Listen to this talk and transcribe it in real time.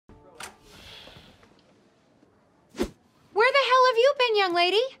morning, young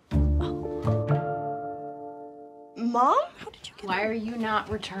lady. Mom? How did you get Why are you not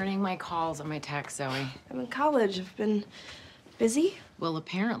returning my calls on my text, Zoe? I'm in college. I've been busy. Well,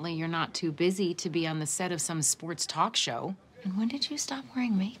 apparently you're not too busy to be on the set of some sports talk show. And when did you stop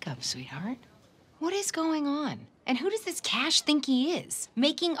wearing makeup, sweetheart? What is going on? And who does this Cash think he is?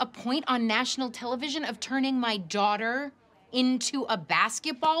 Making a point on national television of turning my daughter into a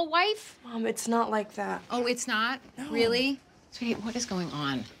basketball wife? Mom, it's not like that. Oh, it's not? No. Really? Sweetie, what is going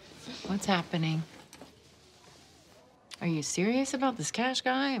on? What's happening? Are you serious about this Cash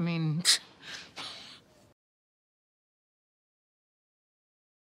guy? I mean,